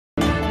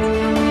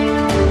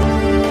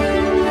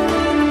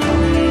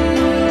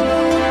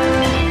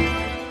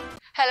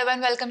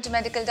and welcome to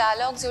Medical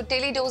Dialogues, your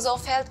daily dose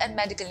of health and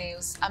medical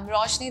news. I'm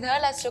Roshni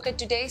Dhar. Let's look at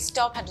today's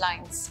top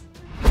headlines.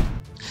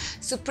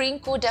 Supreme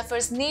Court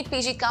defers NEET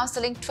PG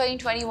Counselling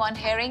 2021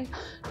 hearing.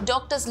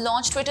 Doctors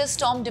launch Twitter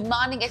storm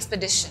demanding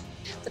expedition.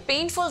 The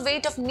painful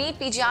weight of NEET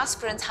PG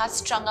aspirants has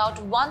strung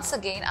out once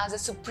again as the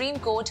Supreme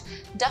Court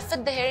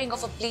deferred the hearing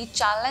of a plea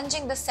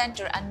challenging the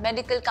Centre and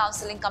Medical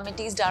Counselling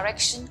Committee's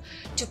direction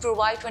to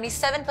provide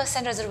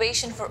 27%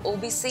 reservation for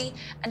OBC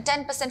and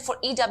 10% for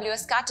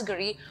EWS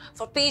category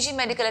for PG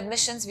medical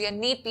admissions via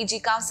NEET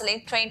PG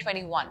Counselling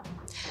 2021.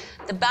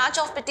 The batch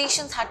of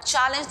petitions had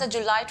challenged the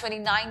July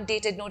 29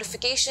 dated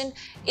notification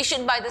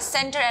issued by the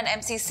Centre and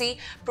MCC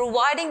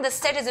providing the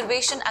said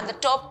reservation, and the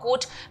top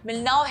court will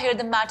now hear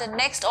the matter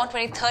next on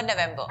 23rd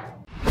November.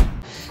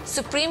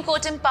 Supreme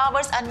Court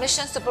empowers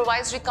Admissions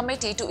Supervisory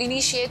Committee to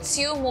initiate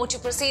suo motu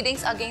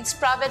proceedings against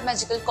private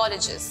medical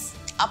colleges.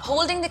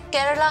 Upholding the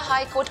Kerala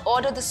High Court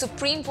order, the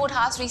Supreme Court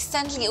has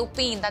recently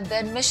opined that the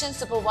Admissions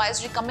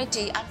Supervisory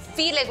Committee and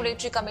Fee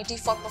Regulatory Committee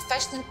for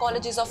Professional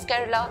Colleges of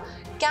Kerala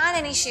can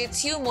initiate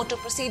suo motu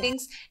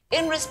proceedings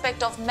in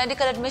respect of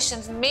medical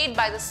admissions made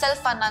by the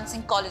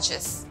self-financing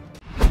colleges.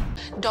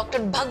 Dr.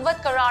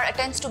 Bhagwat Karar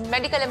attends to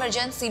medical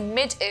emergency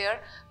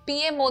mid-air,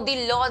 PM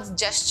Modi lauds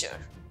gesture.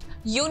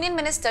 Union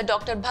Minister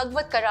Dr.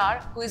 Bhagwat Karar,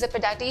 who is a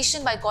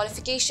pediatrician by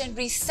qualification,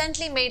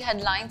 recently made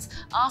headlines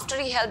after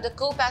he helped a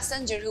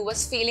co-passenger who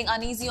was feeling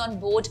uneasy on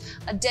board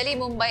a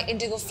Delhi-Mumbai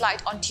Indigo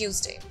flight on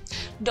Tuesday.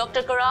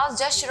 Dr. Karar's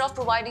gesture of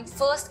providing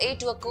first aid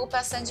to a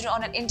co-passenger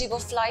on an Indigo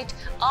flight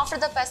after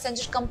the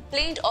passenger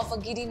complained of a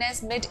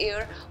giddiness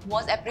mid-air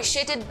was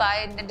appreciated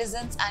by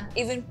netizens, and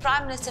even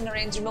Prime Minister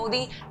Narendra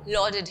Modi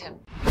lauded him.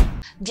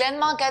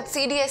 Glenmark gets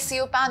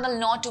CDSCO panel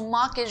nod to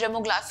market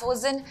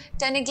remogliflozin,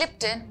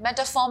 teneligliptin,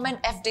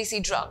 metformin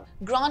FDC drug.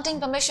 Granting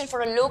permission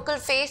for a local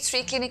phase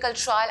 3 clinical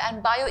trial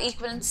and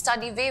bioequivalence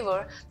study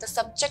waiver, the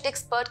subject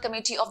expert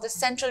committee of the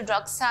Central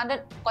Drug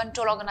Standard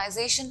Control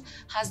Organization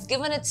has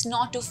given its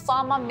nod to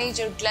pharma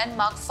major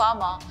Glenmark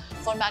Pharma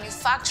for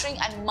manufacturing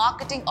and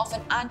marketing of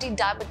an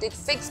anti-diabetic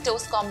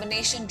fixed-dose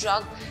combination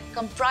drug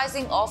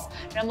comprising of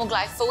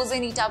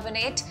remogliflozin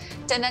etabenate,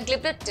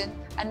 teneligliptin,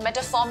 and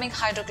metformin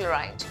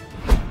hydrochloride.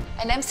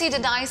 NMC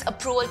denies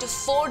approval to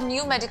 4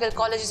 new medical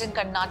colleges in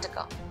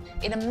Karnataka.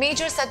 In a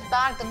major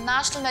setback, the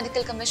National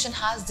Medical Commission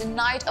has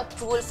denied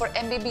approval for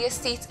MBBS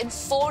seats in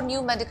 4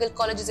 new medical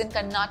colleges in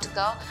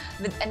Karnataka.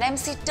 With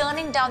NMC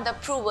turning down the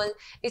approval,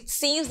 it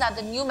seems that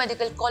the new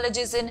medical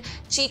colleges in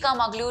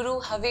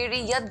Chikmagaluru,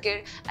 Haveri,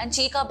 Yadgir and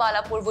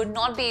Chikbalapur would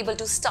not be able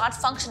to start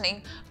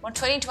functioning from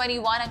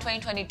 2021 and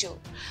 2022.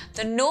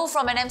 The no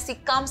from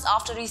NMC comes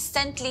after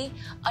recently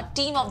a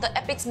team of the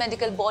Apex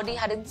medical body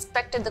had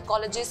inspected the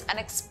colleges and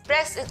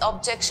expressed its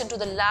objection to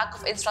the lack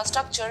of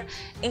infrastructure,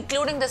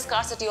 including the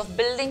scarcity of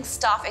building,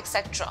 staff,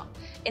 etc.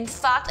 In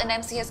fact,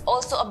 NMC has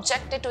also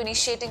objected to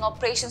initiating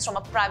operations from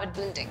a private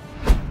building.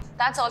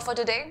 That's all for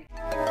today.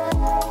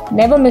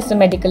 Never miss a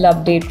medical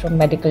update from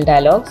Medical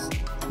Dialogues.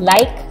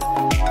 Like,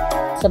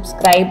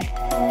 subscribe,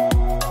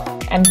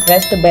 and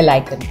press the bell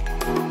icon.